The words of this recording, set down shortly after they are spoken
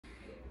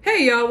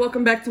Hey y'all,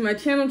 welcome back to my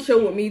channel,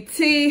 Chill With Me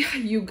T.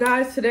 You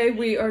guys, today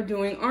we are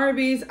doing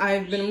Arby's.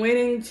 I've been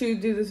waiting to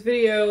do this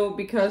video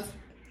because,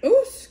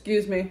 oh,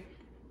 excuse me.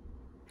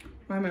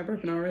 Why am I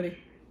burping already?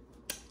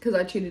 Because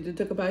I cheated and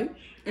took a bite,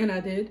 and I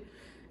did.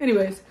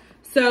 Anyways,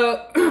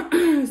 so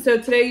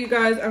today you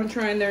guys, I'm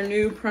trying their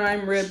new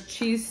prime rib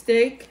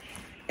cheesesteak.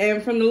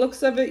 And from the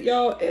looks of it,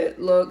 y'all, it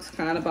looks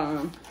kind of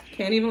bomb.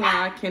 Can't even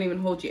lie, can't even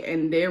hold you.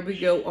 And there we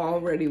go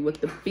already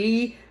with the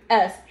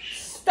BS.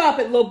 Stop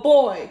it, little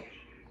boy.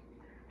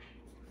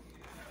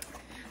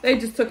 They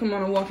just took him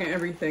on a walk and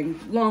everything.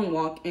 Long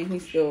walk, and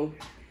he's still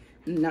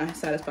not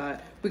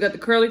satisfied. We got the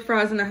curly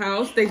fries in the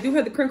house. They do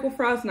have the crinkle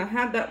fries, and I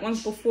had that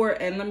once before,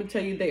 and let me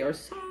tell you, they are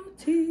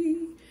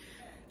salty.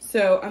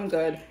 So I'm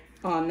good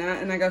on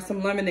that, and I got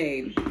some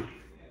lemonade.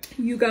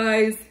 You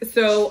guys,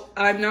 so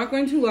I'm not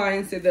going to lie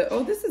and say that,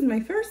 oh, this is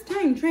my first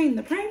time trying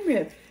the prime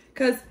rib,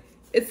 because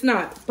it's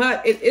not.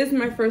 But it is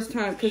my first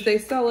time, because they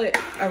sell it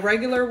a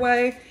regular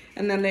way,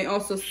 and then they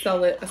also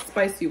sell it a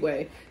spicy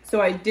way. So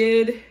I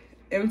did,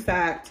 in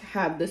fact,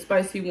 have the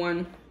spicy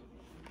one.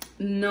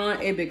 Not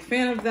a big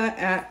fan of that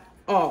at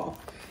all.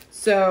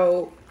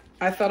 So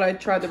I thought I'd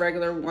try the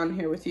regular one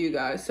here with you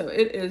guys. So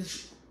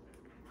it's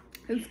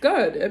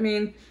good. I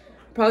mean,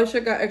 probably should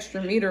have got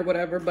extra meat or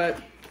whatever,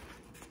 but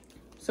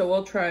so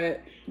we'll try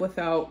it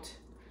without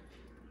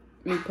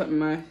me putting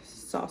my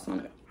sauce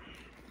on it.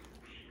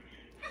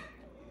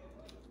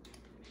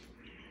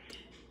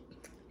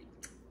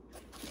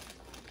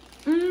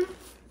 It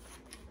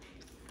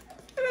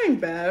ain't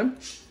bad.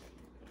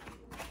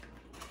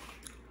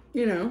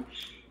 You know,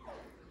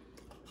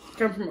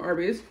 come from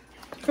Arby's.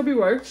 Could be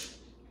worse,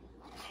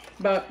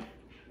 but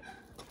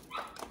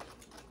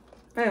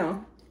I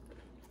know,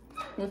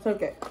 it's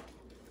okay.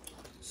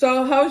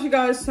 So how was you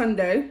guys'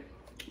 Sunday?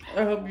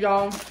 I hope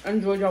y'all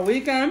enjoyed your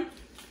weekend.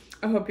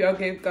 I hope y'all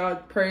gave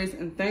God praise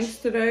and thanks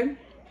today.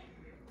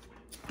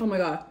 Oh my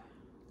God,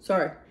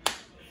 sorry.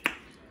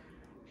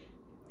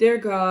 Dear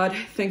God,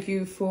 thank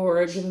you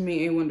for giving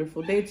me a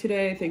wonderful day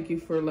today. Thank you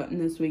for letting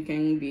this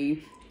weekend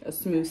be a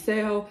smooth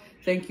sail.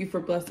 Thank you for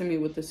blessing me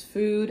with this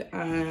food,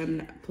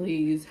 and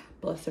please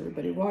bless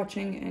everybody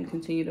watching and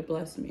continue to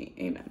bless me.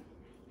 Amen.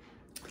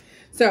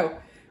 So,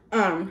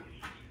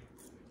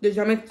 did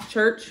y'all make it to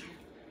church?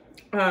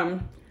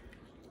 Fun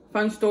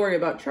story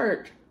about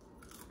church.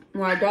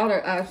 My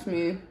daughter asked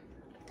me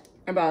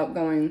about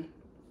going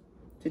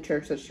to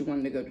church, that she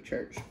wanted to go to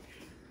church.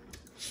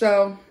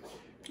 So,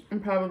 I'm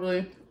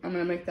gonna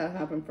make that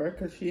happen for her,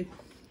 because she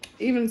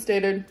even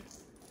stated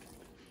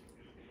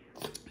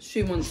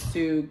she wants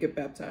to get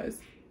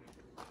baptized.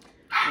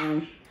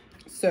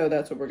 So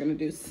that's what we're gonna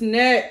do.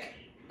 Snick,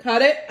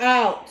 cut it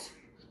out.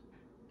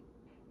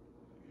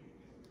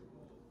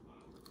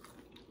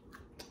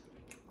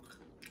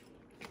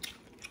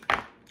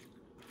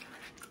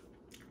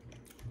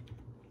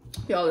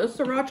 Y'all, this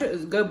sriracha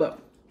is good, but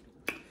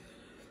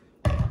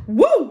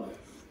woo!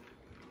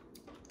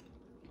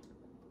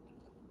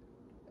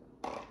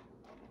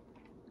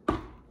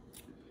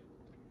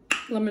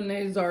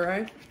 Lemonade's all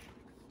right.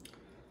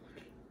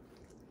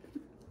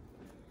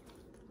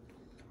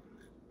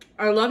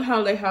 I love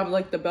how they have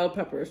like the bell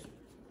peppers,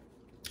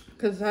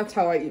 because that's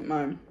how I eat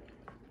mine.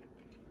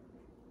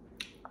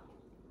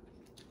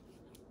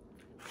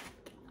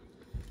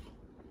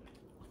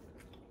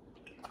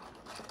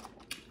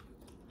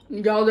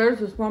 Y'all, there's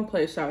this one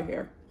place out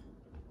here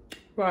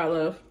where I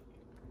live,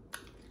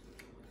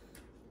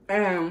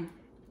 and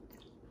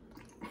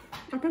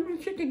I got my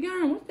chick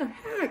again. What the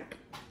heck?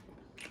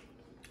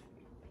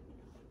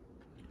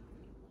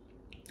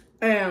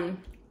 And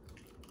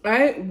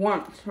I ate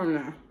once from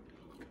there.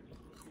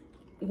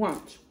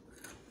 Once.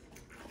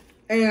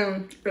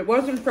 And it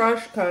wasn't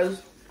fresh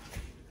because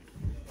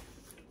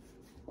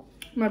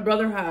my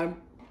brother had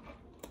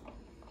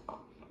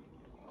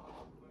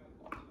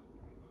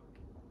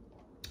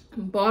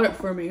bought it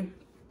for me.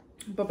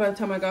 But by the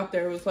time I got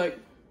there, it was like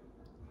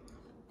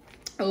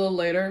a little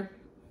later.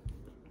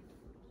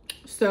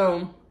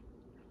 So,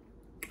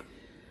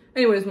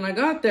 anyways, when I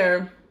got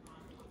there,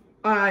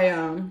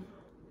 I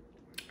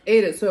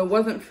ate it. So it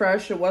wasn't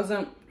fresh, it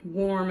wasn't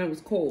warm, it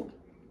was cold.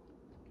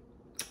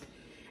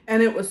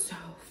 And it was so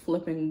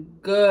flipping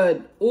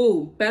good.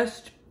 Ooh,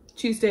 best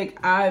cheesesteak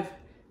I've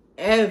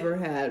ever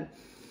had.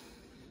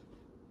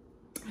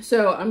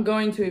 So I'm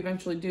going to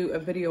eventually do a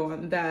video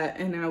on that,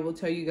 and I will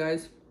tell you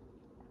guys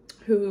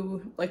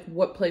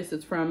what place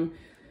it's from,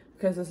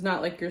 because it's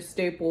not like your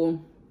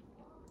staple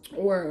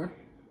or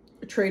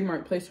a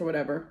trademark place or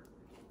whatever.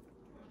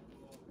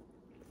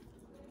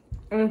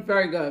 And it's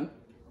very good.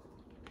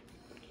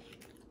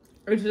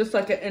 It's just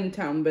like an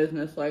in-town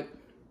business, like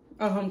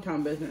a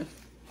hometown business.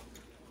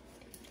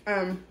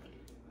 I'm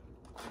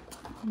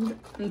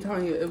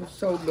telling you, it was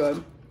so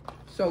good.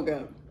 So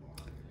good.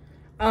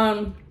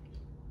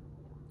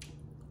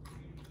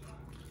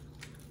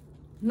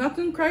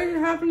 Nothing crazy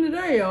happened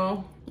today,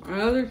 y'all.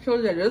 I just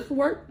told you that this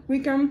work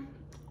weekend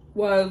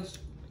was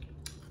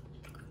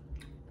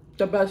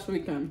the best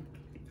weekend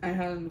I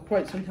had in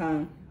quite some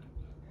time.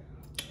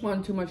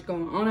 Wasn't too much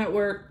going on at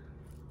work.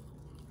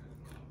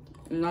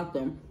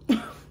 Nothing.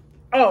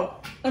 Oh,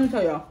 let me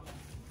tell y'all.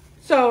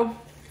 So,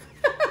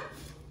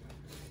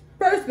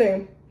 first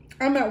thing,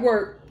 I'm at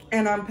work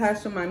and I'm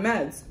passing my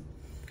meds.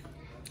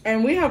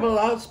 And we have a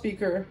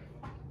loudspeaker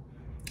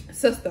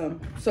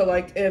system. So,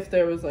 like, if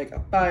there was, like, a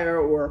fire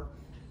or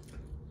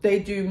they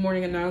do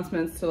morning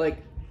announcements to, like,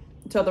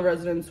 tell the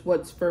residents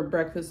what's for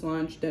breakfast,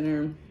 lunch,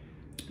 dinner,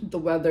 the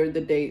weather,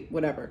 the date,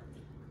 whatever.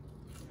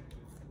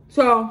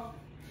 So,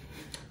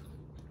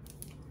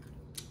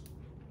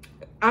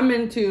 I'm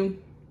into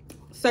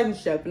second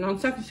shift. And on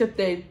second shift,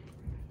 they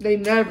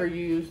never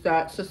use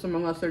that system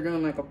unless they're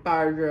doing, like, a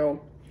fire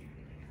drill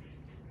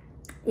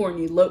or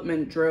an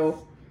elopement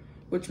drill,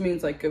 which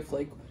means, like, if,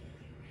 like,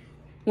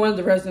 one of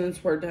the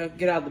residents were to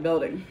get out of the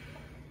building.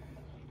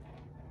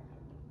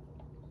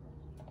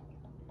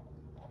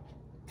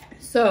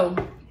 So,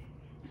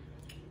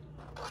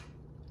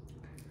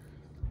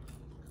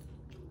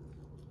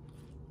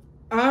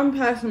 I'm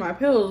passing my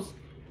pills,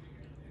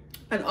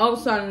 and all of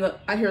a sudden,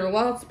 I hear the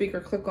loudspeaker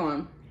click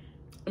on.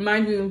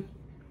 Mind you,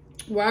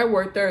 where I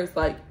work, there's,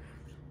 like,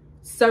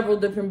 several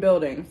different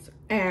buildings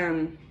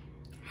and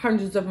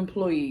hundreds of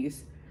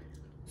employees.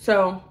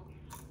 So,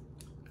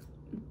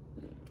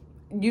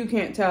 you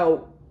can't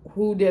tell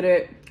who did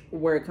it,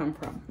 where it come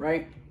from,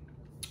 right?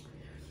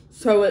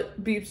 So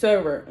it beeps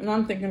over, and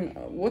I'm thinking,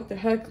 what the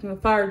heck is the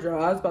fire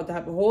drill? I was about to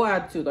have a whole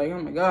attitude, like,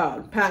 oh my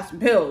God, passing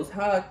pills,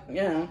 how,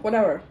 you know,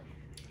 whatever.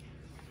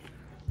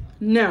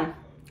 No,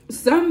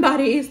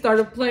 somebody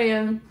started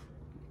playing,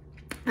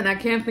 and I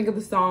can't think of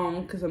the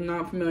song because I'm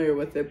not familiar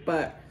with it,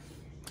 but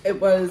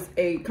it was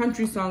a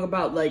country song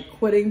about, like,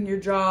 quitting your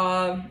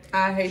job.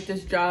 I hate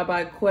this job,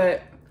 I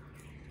quit.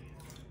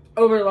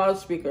 Over the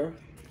loudspeaker.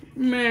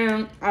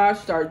 Man, I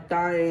start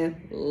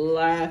dying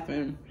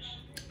laughing.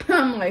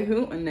 I'm like,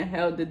 who in the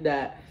hell did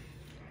that?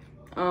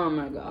 Oh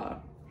my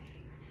God.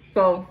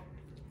 So,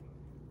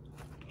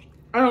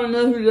 I don't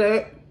know who did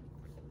it,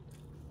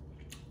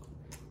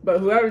 but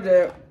whoever did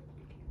it,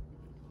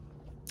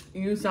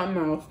 used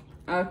something else.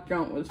 I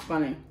thought it was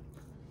funny.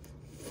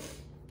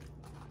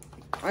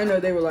 I know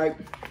they were like,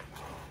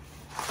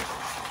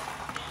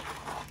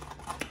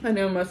 I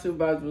know my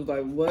supervisor was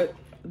like, what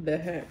the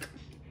heck?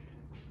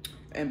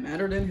 It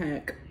mattered in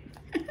heck.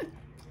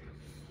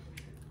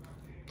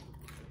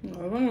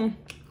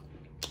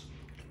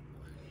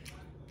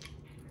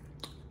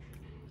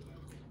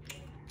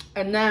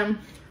 And then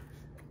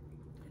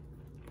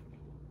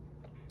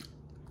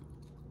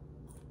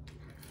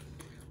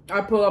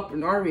I pull up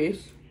an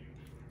Arby's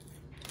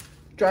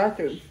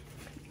drive-thru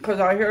because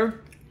I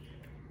hear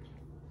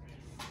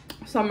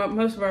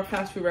most of our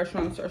fast food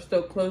restaurants are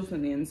still closed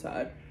on the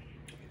inside.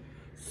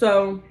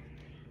 So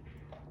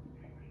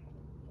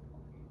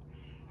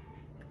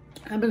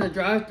I'm in the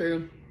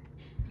drive-thru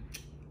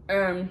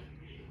and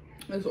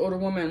this older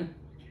woman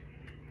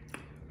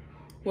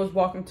was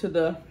walking to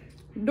the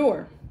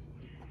door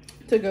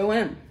to go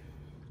in.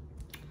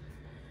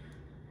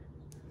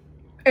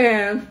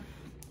 And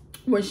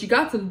when she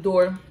got to the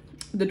door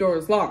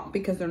was locked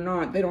because they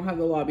don't have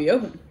the lobby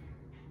open.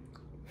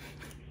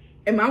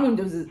 And my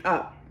windows is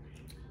up.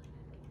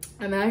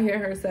 And I hear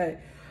her say,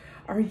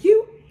 "Are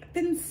you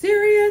been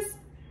serious?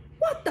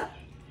 What the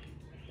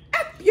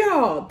F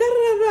y'all? Da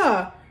da da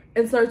da."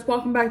 And starts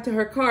walking back to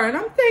her car. And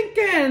I'm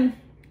thinking,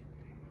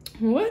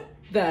 what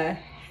the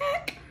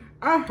heck?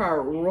 I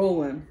start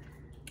rolling.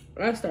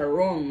 I start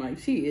rolling like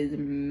she is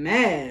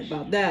mad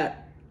about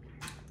that.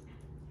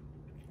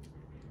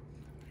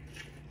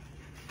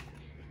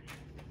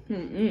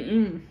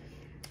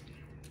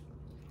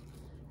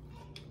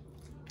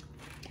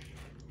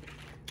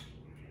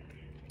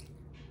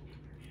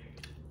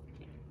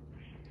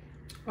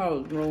 I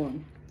was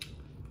rolling.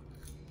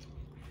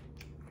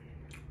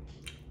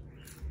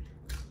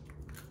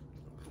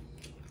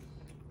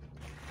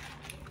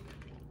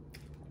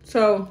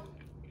 So,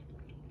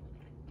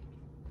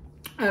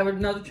 I have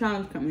another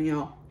challenge coming,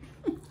 y'all.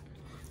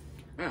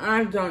 And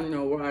I don't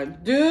know why I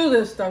do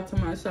this stuff to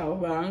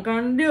myself, but I'm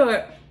gonna do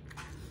it.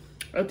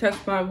 I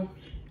text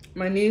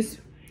my niece,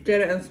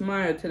 Jada, and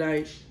Samaya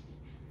today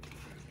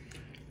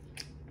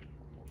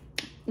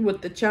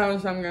with the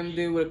challenge I'm gonna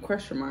do with a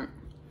question mark.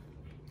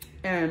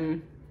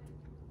 And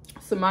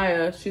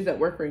Samaya, she's at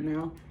work right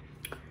now.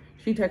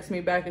 She texted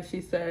me back and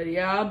she said,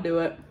 "Yeah, I'll do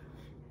it."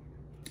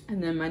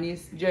 And then my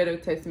niece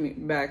Jada texted me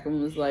back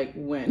and was like,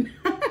 "When?"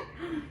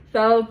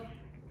 So,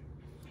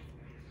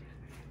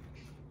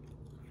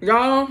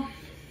 y'all,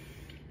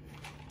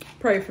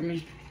 pray for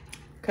me.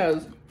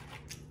 Because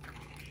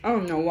I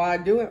don't know why I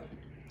do it.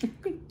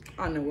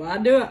 I know why I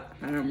do it.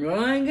 And I'm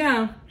really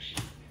gonna.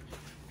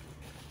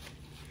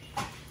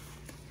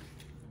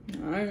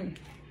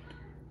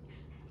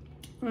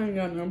 I ain't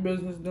got no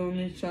business doing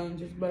these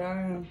challenges, but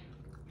I am.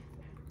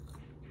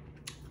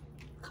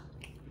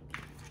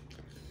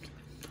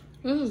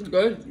 This is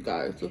good,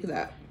 guys. Look at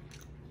that.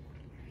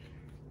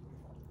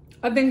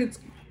 I think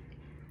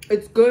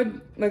it's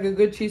good, like a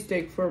good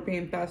cheesesteak for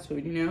being fast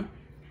food, you know?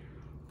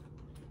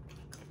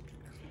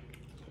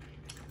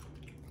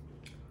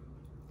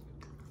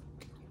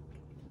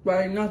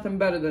 But ain't nothing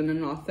better than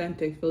an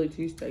authentic Philly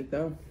cheesesteak,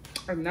 though.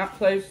 And that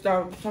place that I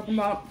was talking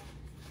about,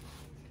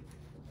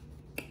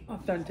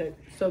 authentic,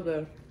 so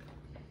good.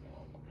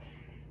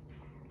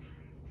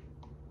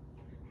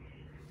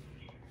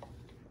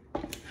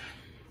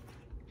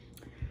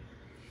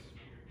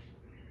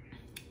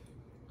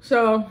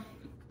 So,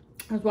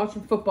 I was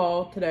watching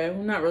football today.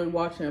 Well, not really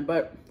watching it,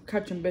 but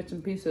catching bits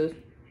and pieces.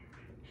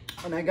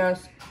 And I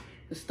guess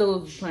the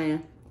Steelers are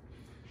playing.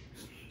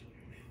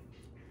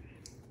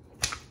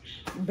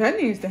 Ben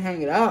needs to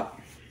hang it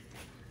up.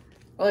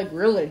 Like,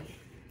 really.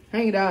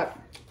 Hang it up.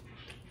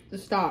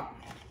 Just stop.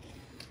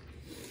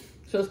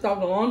 Should have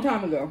stopped a long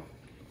time ago.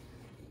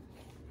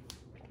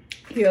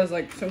 He has,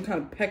 like, some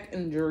kind of pec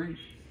injury.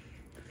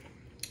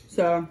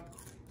 So,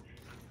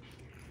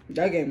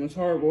 that game was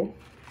horrible.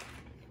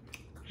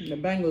 The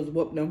Bengals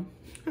whooped them.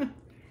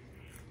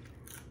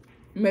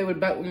 Made a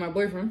bet with my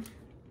boyfriend.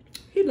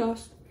 He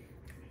lost.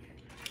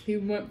 He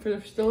went for the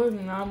Steelers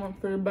and I went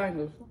for the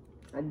Bengals.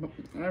 Or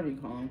whatever you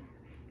call them.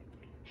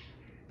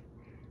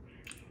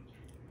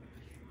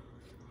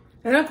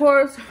 And of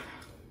course,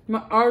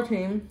 our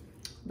team,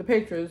 the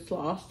Patriots,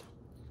 lost.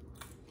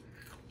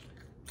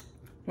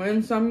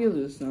 Win some, you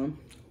lose some.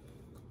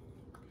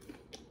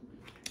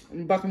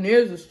 And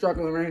Buccaneers are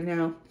struggling right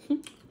now.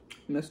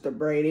 Mr.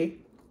 Brady.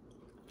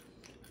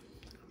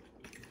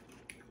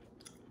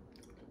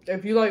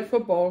 If you like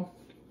football,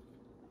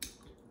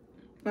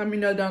 let me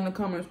know down in the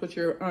comments what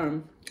your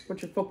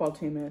football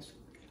team is.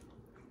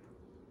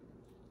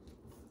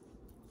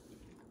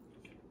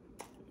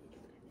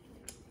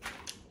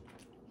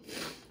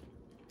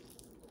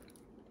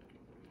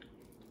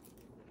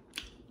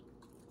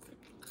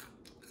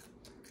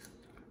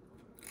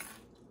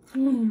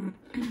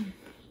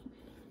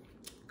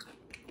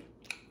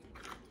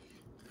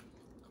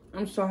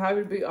 I'm so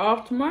happy to be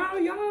off tomorrow,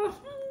 y'all.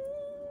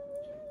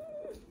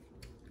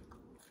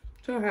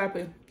 So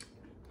happy.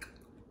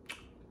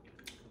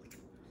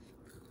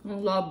 I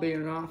love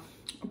being off.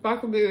 If I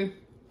could be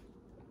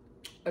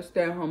a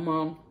stay-at-home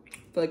mom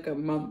for like a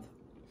month,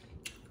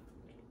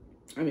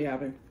 I'd be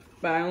happy.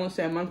 But I only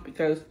say a month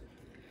because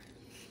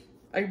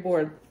I get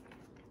bored.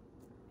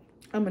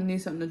 I'm gonna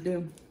need something to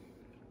do.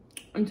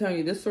 I'm telling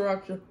you, this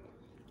sriracha,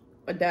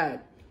 a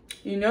dad.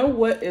 You know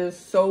what is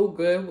so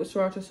good with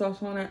sriracha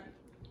sauce on it?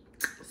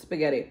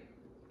 Spaghetti.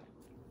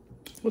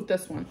 With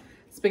this one.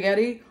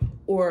 Spaghetti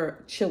or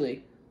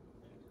chili.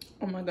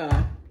 Oh my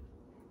God.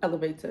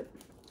 Elevates it.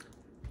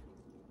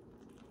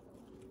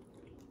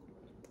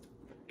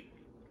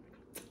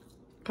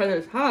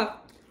 Because it's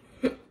hot,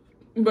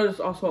 but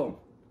it's also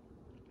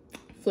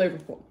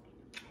flavorful.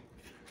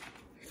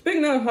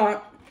 Speaking of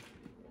hot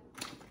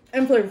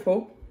and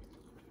flavorful,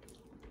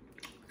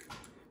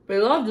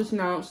 Love just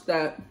announced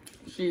that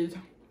she's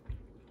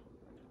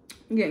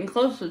getting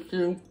closer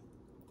to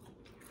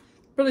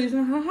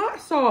releasing her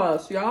hot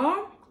sauce,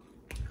 y'all.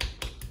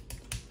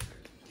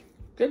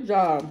 Good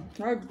job.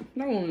 That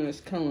woman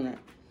is killing it.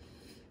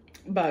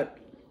 But,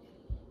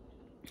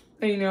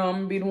 you know, I'm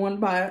gonna be the one to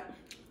buy it.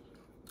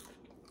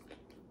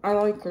 I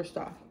like her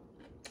stuff.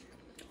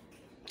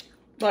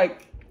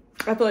 Like,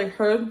 I feel like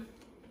her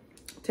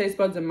taste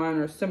buds and mine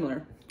are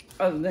similar.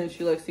 Other than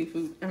she likes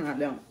seafood and I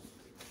don't.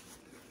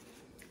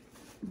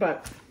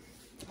 But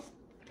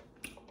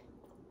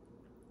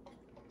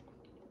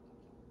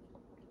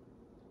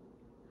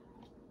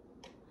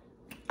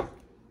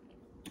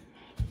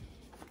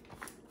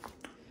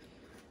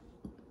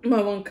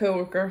my one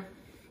coworker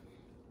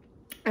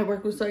at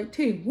work was like,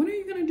 T, when are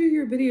you gonna do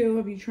your video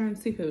of you trying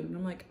seafood? And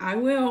I'm like, I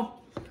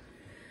will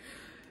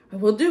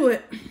do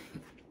it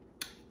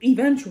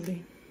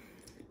eventually.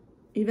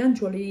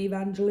 Eventually,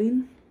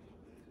 Evangeline.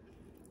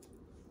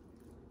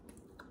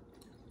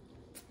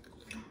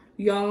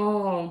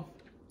 Y'all,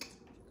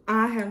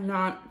 I have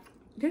not,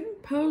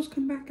 didn't Pose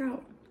come back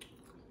out?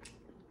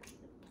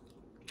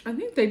 I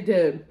think they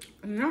did,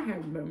 and I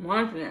haven't been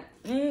watching it.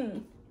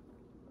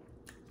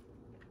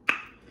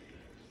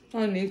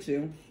 I need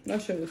to.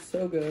 That show was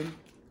so good.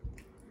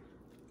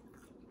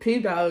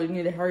 P-Valley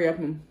need to hurry up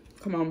and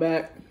come on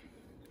back.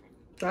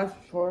 That's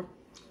for sure.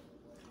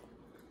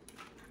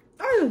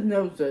 I just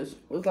noticed this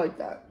was like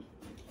that.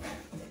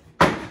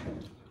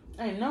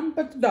 Ain't nothing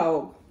but the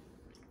dog.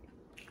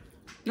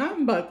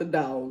 Nothing but the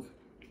dog.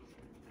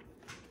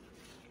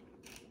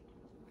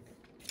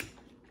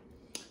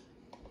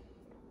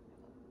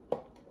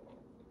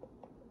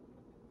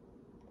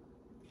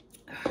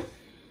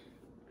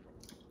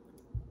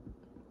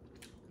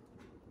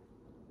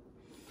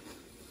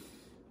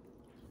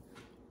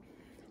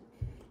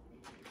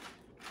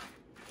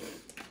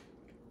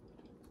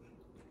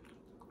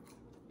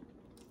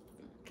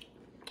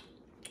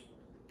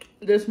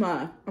 This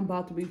my I'm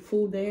about to be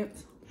full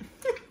dance.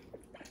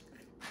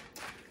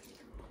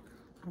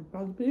 I'm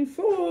about to be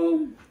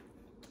full.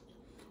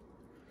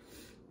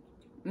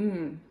 I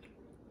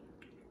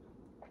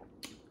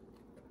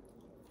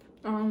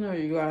don't know,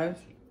 you guys.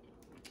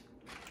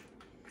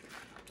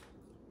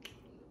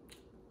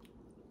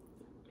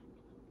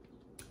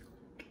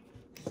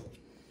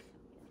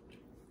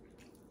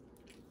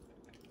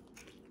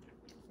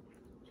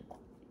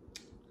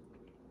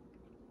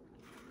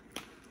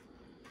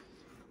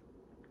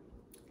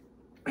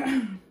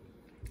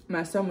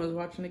 My son was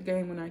watching the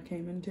game when I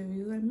came in too. He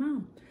was like,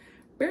 Mom,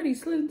 Birdie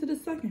slid into the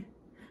second.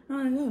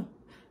 I'm like, oh,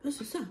 that's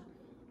what's up.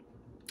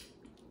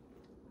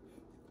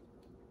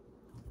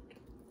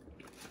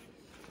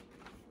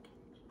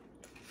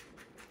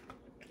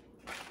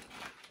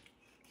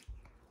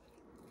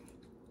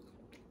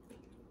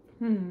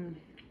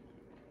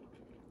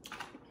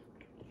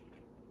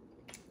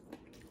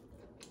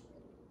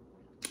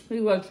 He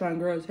was trying to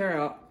grow his hair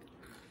out,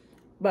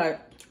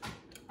 but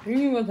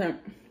he wasn't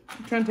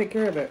trying to take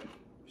care of it.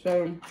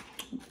 So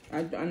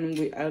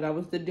that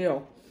was the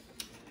deal.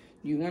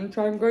 You want to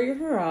try and grow your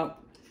hair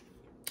out,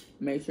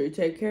 make sure you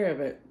take care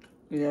of it.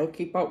 You know,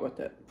 keep up with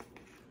it.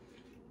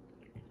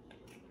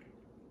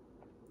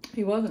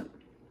 He wasn't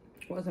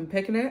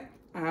picking it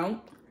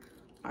out.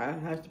 I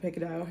had to pick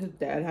it out. His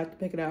dad had to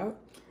pick it out.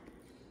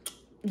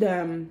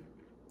 Then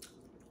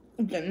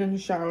getting in the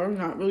shower,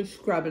 not really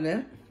scrubbing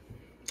it.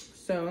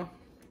 So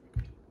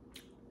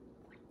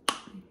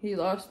he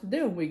lost the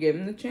deal. We gave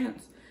him the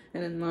chance.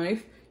 And in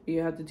life,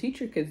 you have to teach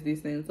your kids these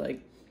things.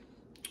 Like,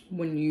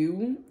 when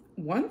you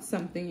want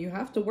something, you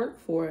have to work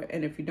for it.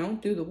 And if you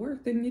don't do the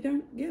work, then you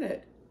don't get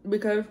it.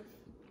 Because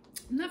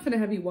I'm not gonna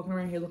have you walking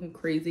around here looking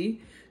crazy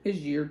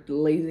because you're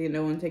lazy and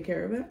don't want to take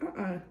care of it.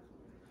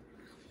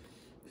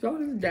 So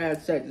his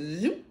dad said,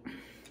 zoop.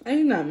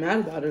 I'm not mad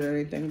about it or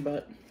anything,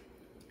 but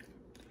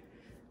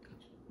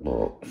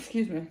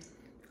excuse me.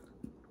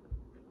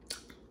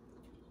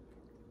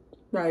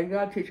 Right, you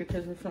gotta teach your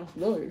kids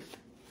responsibilities.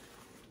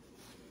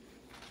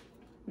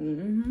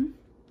 You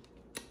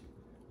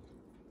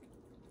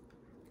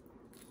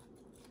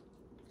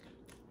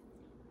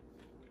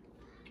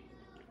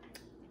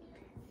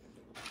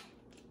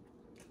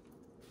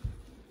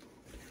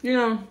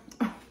know,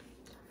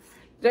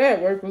 today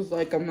at work was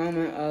like a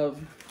moment of,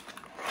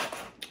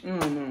 I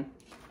don't know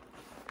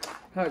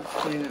how to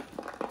explain it.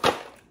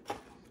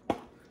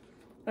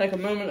 Like a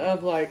moment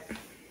of like,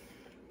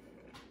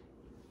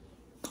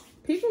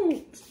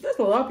 people, there's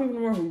a lot of people in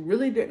the world who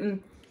really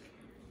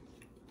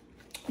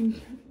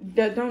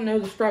that don't know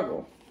the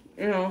struggle,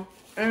 you know?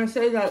 And I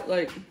say that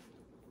like,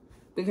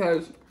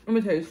 because, let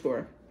me tell you a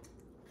story.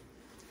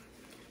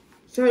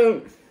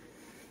 So,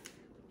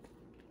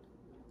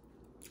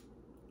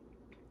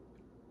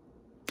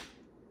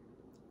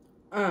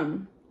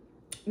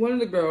 one of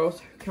the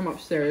girls came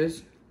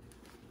upstairs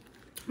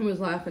and was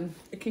laughing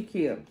at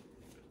Kiki. I'm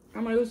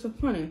like, it was so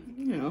funny,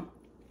 you know?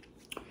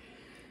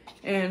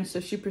 And so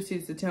she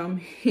proceeds to tell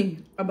me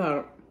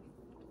about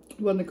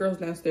one of the girls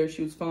downstairs.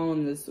 She was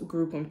following this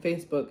group on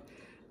Facebook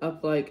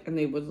of like, and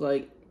they would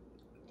like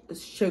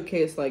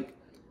showcase like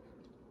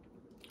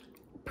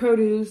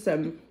produce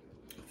and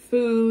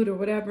food or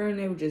whatever, and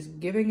they were just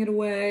giving it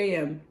away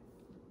and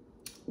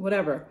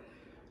whatever.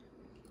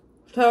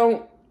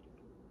 So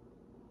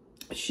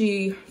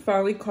she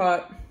finally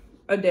caught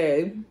a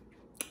day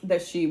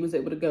that she was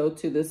able to go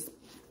to this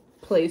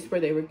place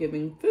where they were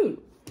giving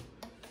food.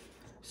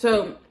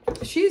 So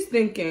she's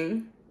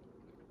thinking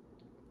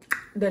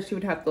that she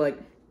would have to like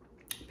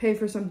pay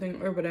for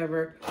something or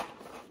whatever.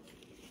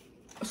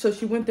 So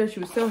she went there. She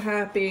was so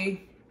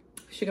happy.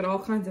 She got all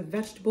kinds of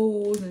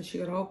vegetables and she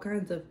got all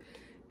kinds of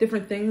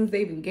different things.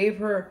 They even gave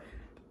her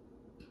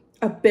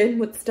a bin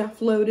with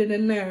stuff loaded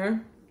in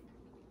there.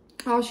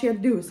 All she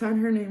had to do was sign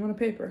her name on a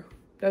paper.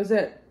 That was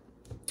it.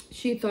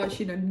 She thought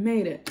she done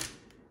made it.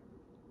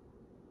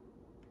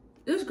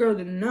 This girl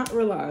did not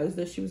realize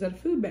that she was at a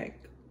food bank.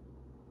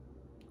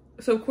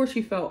 So, of course,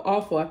 she felt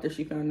awful after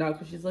she found out.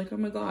 Because she's like, oh,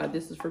 my God,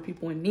 this is for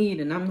people in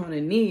need. And I'm not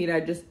in need. I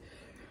just,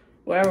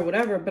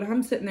 whatever. But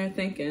I'm sitting there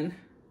thinking,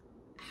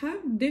 how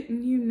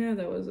didn't you know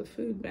that was a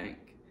food bank?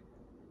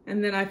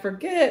 And then I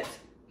forget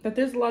that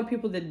there's a lot of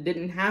people that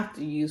didn't have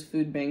to use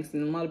food banks.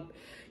 And a lot of,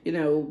 you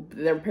know,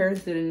 their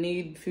parents didn't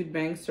need food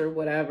banks or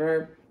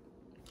whatever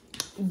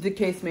the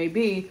case may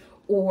be.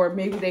 Or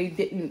maybe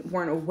they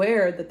weren't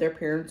aware that their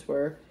parents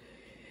were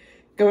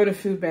going to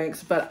food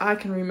banks. But I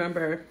can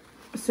remember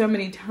so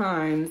many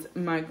times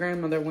my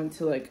grandmother went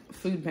to like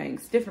food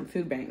banks, different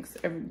food banks,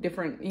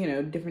 different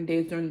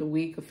days during the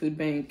week. A food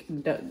bank,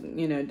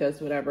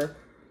 does whatever.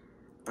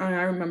 And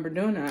I remember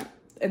doing that.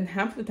 And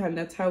half the time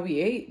that's how we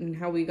ate and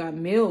how we got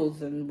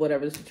meals and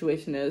whatever the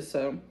situation is.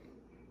 So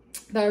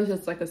that was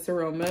just like a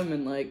surreal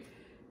moment. Like,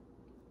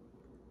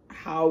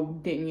 how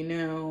didn't you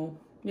know,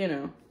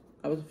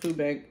 I was a food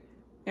bank?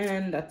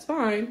 And that's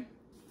fine.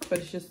 But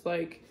it's just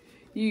like,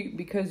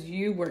 because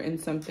you were in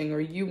something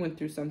or you went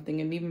through something,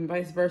 and even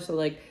vice versa,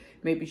 like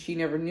maybe she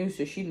never knew,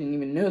 so she didn't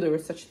even know there were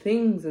such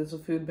things as a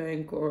food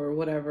bank or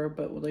whatever.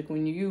 But like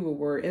when you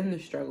were in the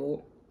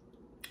struggle,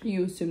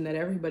 you assume that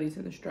everybody's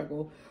in the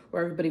struggle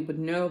or everybody would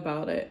know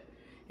about it,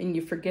 and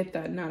you forget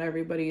that not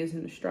everybody is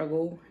in the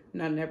struggle,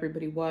 not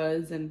everybody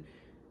was, and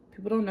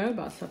people don't know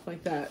about stuff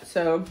like that.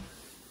 So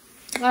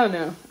I don't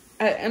know.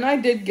 And I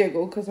did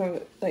giggle because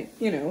I like,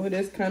 it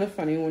is kind of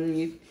funny when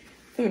you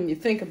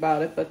think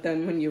about it, but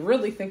then when you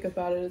really think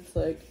about it, it's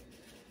like,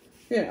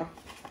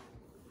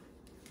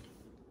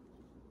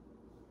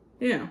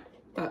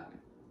 but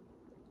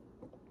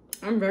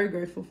I'm very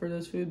grateful for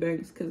those food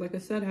banks because, like I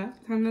said, half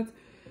the time that's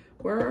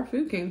where our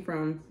food came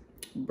from.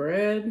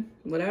 Bread,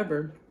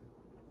 whatever.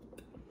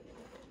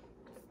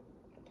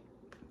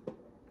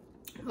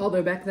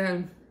 Although back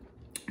then,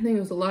 I think it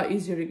was a lot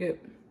easier to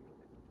get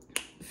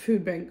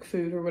food bank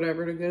food or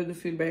whatever, to go to the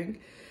food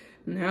bank.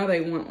 Now they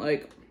want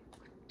like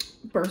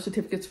birth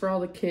certificates for all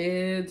the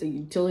kids, a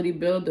utility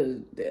bill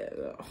to,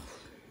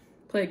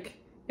 like,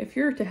 if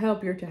you're to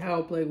help, you're to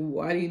help. Like,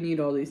 why do you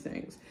need all these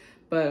things?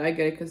 But I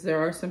get it, because there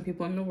are some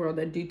people in the world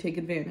that do take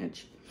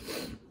advantage.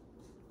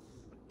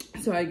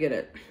 So I get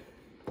it.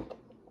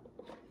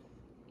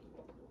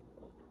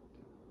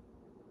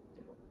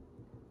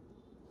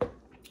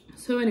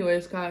 So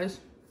anyways, guys,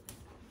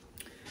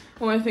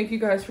 I want to thank you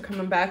guys for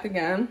coming back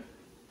again.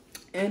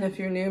 And if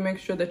you're new, make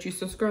sure that you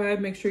subscribe.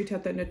 Make sure you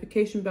tap that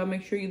notification bell.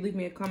 Make sure you leave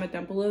me a comment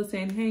down below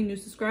saying, hey, new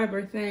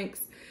subscriber,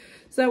 thanks.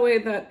 So that way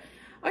that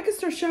I can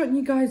start shouting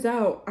you guys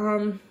out.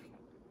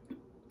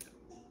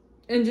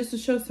 And just to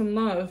show some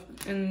love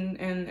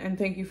and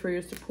thank you for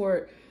your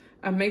support.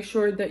 Make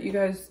sure that you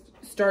guys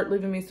start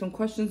leaving me some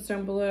questions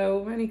down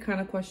below. Any kind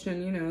of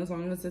question, you know, as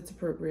long as it's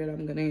appropriate,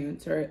 I'm going to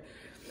answer it.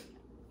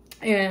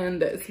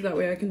 And so that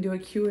way I can do a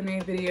Q&A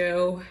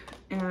video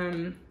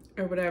or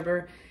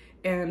whatever.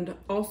 And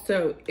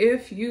also,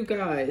 if you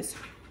guys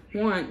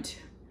want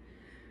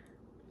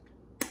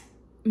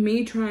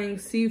me trying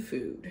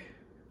seafood,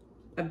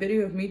 a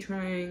video of me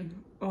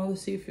trying all the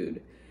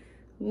seafood,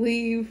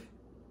 leave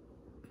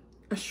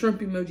a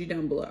shrimp emoji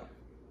down below.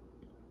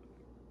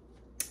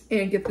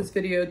 And get this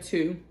video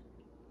to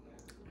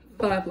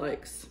 5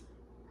 likes.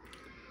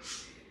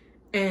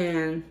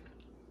 And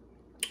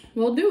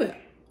we'll do it.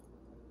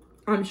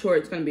 I'm sure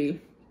it's going to be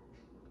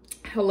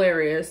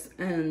hilarious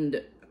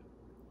and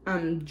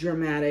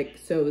dramatic,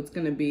 so it's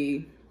going to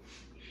be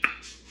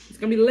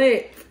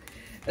lit,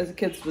 as the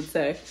kids would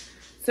say.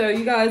 So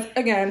you guys,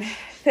 again,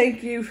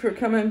 thank you for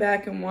coming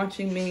back and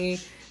watching me.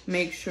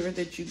 Make sure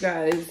that you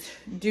guys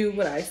do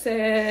what I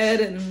said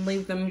and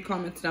leave them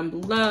comments down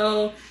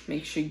below.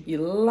 Make sure you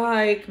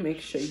like,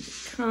 make sure you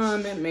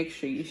comment, make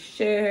sure you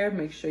share,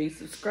 make sure you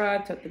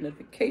subscribe, tap the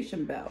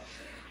notification bell.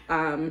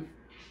 And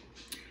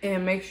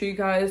make sure you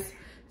guys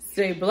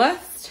stay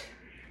blessed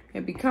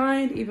and be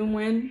kind even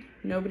when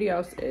nobody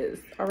else is.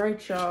 All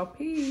right, y'all.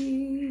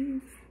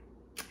 Peace.